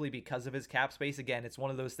block simply because of his cap space. Again, it's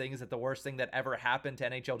one of those things that the worst thing that ever happened to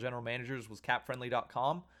NHL general managers was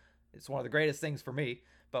capfriendly.com. It's one of the greatest things for me,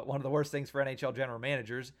 but one of the worst things for NHL general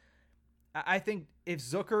managers. I think if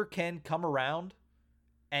Zucker can come around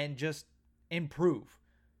and just improve,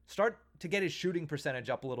 start to get his shooting percentage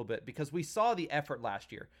up a little bit, because we saw the effort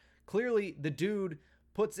last year. Clearly, the dude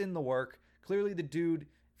puts in the work. Clearly, the dude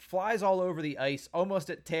flies all over the ice,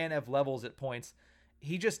 almost at Tanev levels at points.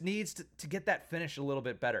 He just needs to get that finish a little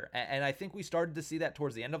bit better. And I think we started to see that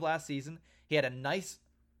towards the end of last season. He had a nice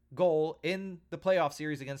goal in the playoff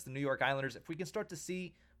series against the New York Islanders. If we can start to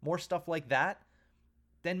see more stuff like that,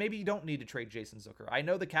 then maybe you don't need to trade Jason Zucker. I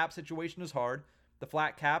know the cap situation is hard. The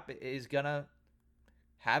flat cap is going to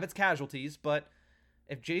have its casualties, but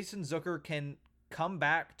if Jason Zucker can come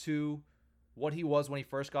back to what he was when he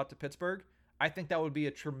first got to Pittsburgh, I think that would be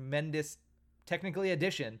a tremendous, technically,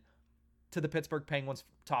 addition to the Pittsburgh Penguins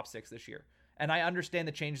top six this year. And I understand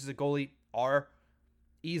the changes at goalie are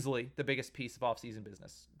easily the biggest piece of offseason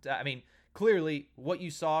business. I mean, clearly what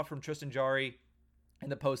you saw from Tristan Jarry in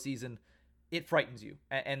the postseason, it frightens you.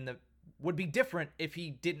 And would be different if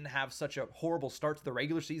he didn't have such a horrible start to the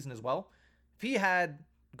regular season as well. If he had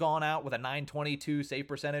gone out with a .922 save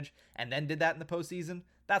percentage and then did that in the postseason,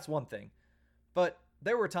 that's one thing. But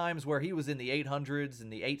there were times where he was in the 800s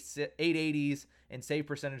and the 880s in save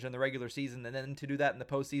percentage in the regular season, and then to do that in the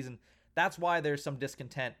postseason, that's why there's some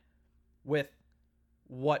discontent with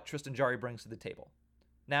what Tristan Jarry brings to the table.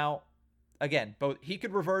 Now, again, he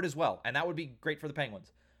could revert as well, and that would be great for the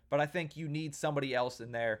Penguins. But I think you need somebody else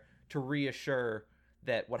in there to reassure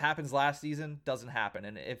that what happens last season doesn't happen.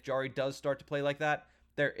 And if Jarry does start to play like that,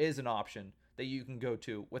 there is an option that you can go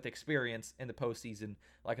to with experience in the postseason,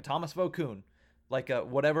 like a Thomas Vokoun, like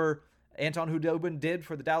whatever Anton Khudobin did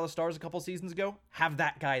for the Dallas Stars a couple seasons ago. Have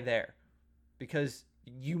that guy there, because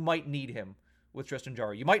you might need him with Tristan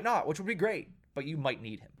Jarry. You might not, which would be great, but you might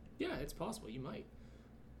need him. Yeah, it's possible. You might.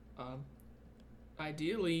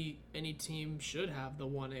 Ideally, any team should have the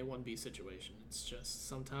 1A, 1B situation. It's just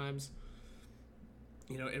sometimes,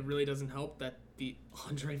 it really doesn't help that the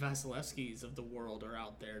Andre Vasilevskys of the world are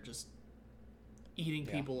out there just eating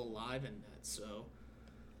people alive in net. So,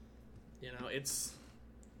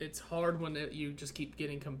 it's hard when you just keep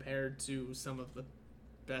getting compared to some of the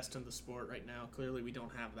best in the sport right now. Clearly, we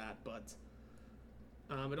don't have that, but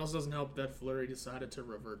it also doesn't help that Fleury decided to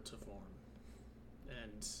revert to form.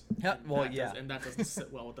 And that doesn't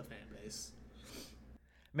sit well with the fan base.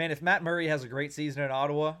 Man, if Matt Murray has a great season in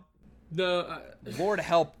Ottawa, Lord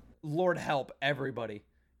help everybody.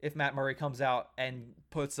 If Matt Murray comes out and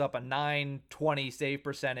puts up a .920 save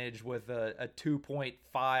percentage with a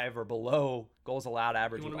 2.5 or below goals allowed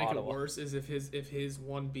average with Ottawa. You want to make it worse is if his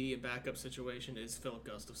 1B and backup situation is Philip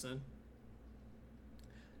Gustafsson.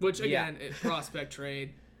 Which, again, prospect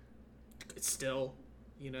trade, it's still,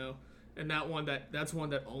 and that's one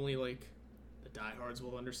that only, the diehards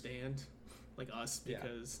will understand, like us,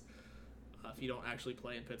 because if you don't actually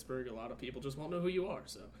play in Pittsburgh, a lot of people just won't know who you are,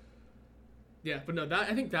 so. Yeah, but no,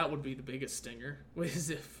 I think that would be the biggest stinger, was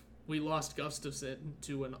if we lost Gustafsson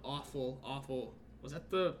to an awful, was that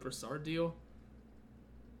the Brassard deal?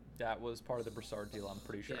 That was part of the Brassard deal, I'm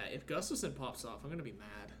pretty sure. Yeah, if Gustafsson pops off, I'm going to be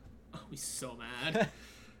mad. I'll be so mad.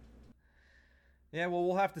 Yeah, well,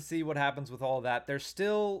 we'll have to see what happens with all that. There's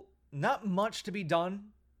still not much to be done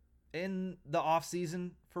in the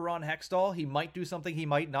offseason for Ron Hextall. He might do something, he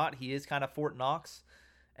might not. He is kind of Fort Knox.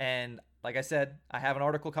 And like I said, I have an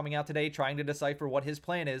article coming out today trying to decipher what his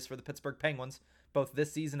plan is for the Pittsburgh Penguins, both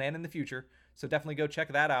this season and in the future. So definitely go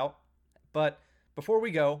check that out. But before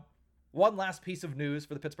we go, one last piece of news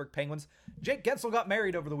for the Pittsburgh Penguins. Jake Guentzel got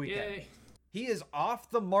married over the weekend. Yay. He is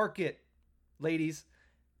off the market, ladies.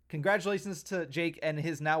 Congratulations to Jake and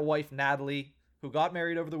his now wife, Natalie, who got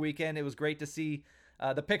married over the weekend. It was great to see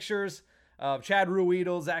the pictures of Chad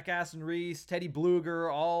Ruhwedel, Zach Aston-Reese, Teddy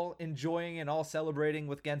Bluger, all enjoying and all celebrating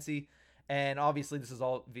with Gensey. And obviously, this is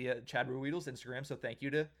all via Chad Ruhwedel's Instagram, so thank you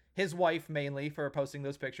to his wife, mainly, for posting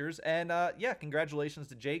those pictures. And, yeah, congratulations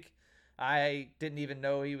to Jake. I didn't even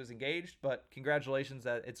know he was engaged, but congratulations.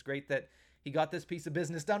 It's great that he got this piece of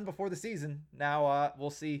business done before the season. Now, we'll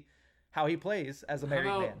see how he plays as a married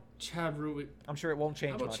man. Chad Ruhwedel? I'm sure it won't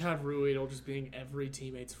change much. How about Chad Ruhwedel just being every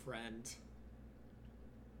teammate's friend?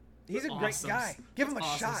 He's a great guy. Give him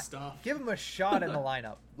a shot. Stuff. Give him a shot in the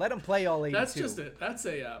lineup. Let him play all 82. That's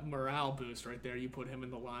a morale boost right there. You put him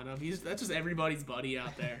in the lineup. That's just everybody's buddy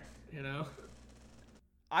out there, you know?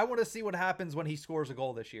 I want to see what happens when he scores a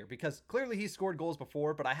goal this year, because clearly he's scored goals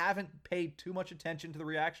before, but I haven't paid too much attention to the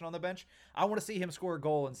reaction on the bench. I want to see him score a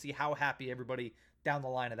goal and see how happy everybody down the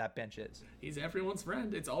line of that bench is. He's everyone's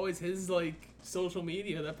friend. It's always his social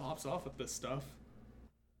media that pops off with this stuff.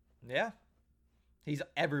 Yeah. He's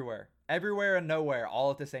everywhere and nowhere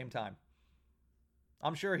all at the same time.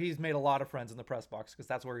 I'm sure he's made a lot of friends in the press box, because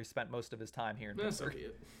that's where he spent most of his time here in Pittsburgh.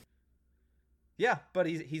 Yeah, but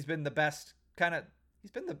he's been the best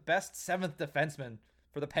he's been the best seventh defenseman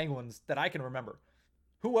for the Penguins that I can remember.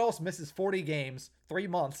 Who else misses 40 games, 3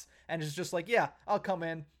 months, and is just like, yeah, I'll come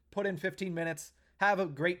in, put in 15 minutes, have a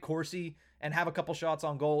great Corsi, and have a couple shots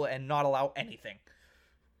on goal and not allow anything.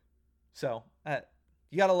 So,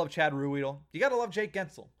 you got to love Chad Ruhwedel. You got to love Jake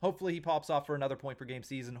Guentzel. Hopefully he pops off for another point-per-game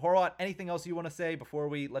season. Horwat, anything else you want to say before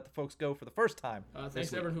we let the folks go for the first time? Thanks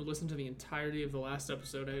to everyone who listened to the entirety of the last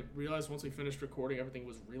episode. I realized once we finished recording, everything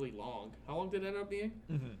was really long. How long did it end up being?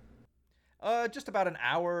 Just about an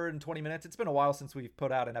hour and 20 minutes. It's been a while since we've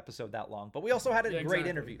put out an episode that long. But we also had a great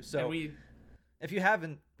interview. So if you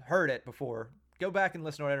haven't heard it before, go back and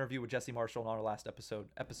listen to our interview with Jesse Marshall on our last episode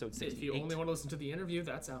 68. If you only want to listen to the interview,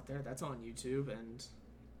 that's out there. That's on YouTube. And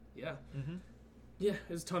yeah. Yeah,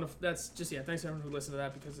 it's a ton of... Thanks to everyone who listened to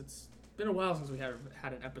that, because it's been a while since we had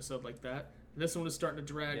an episode like that. This one is starting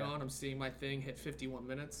to drag on. I'm seeing my thing hit 51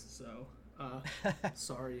 minutes. So,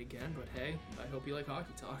 sorry again. But hey, I hope you like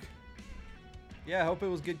Hockey Talk. Yeah, I hope it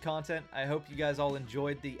was good content. I hope you guys all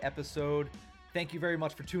enjoyed the episode. Thank you very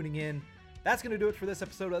much for tuning in. That's going to do it for this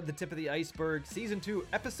episode of The Tip of the Iceberg, Season 2,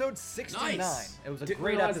 Episode 69. Nice. It was a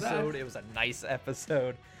great episode. It was a nice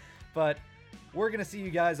episode. But we're going to see you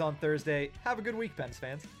guys on Thursday. Have a good week, Pens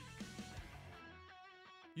fans.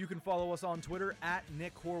 You can follow us on Twitter at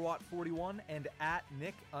NickHorwat41 and at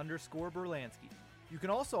Nick_Berlansky. You can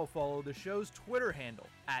also follow the show's Twitter handle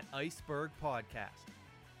at Iceberg Podcast.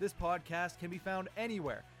 This podcast can be found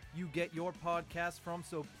anywhere you get your podcasts from,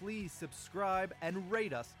 so please subscribe and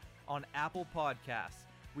rate us on Apple Podcasts.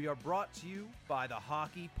 We are brought to you by the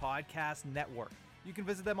Hockey Podcast Network. You can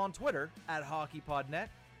visit them on Twitter at HockeyPodNet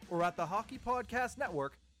or at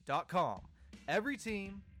thehockeypodcastnetwork.com. Every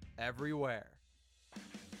team, everywhere.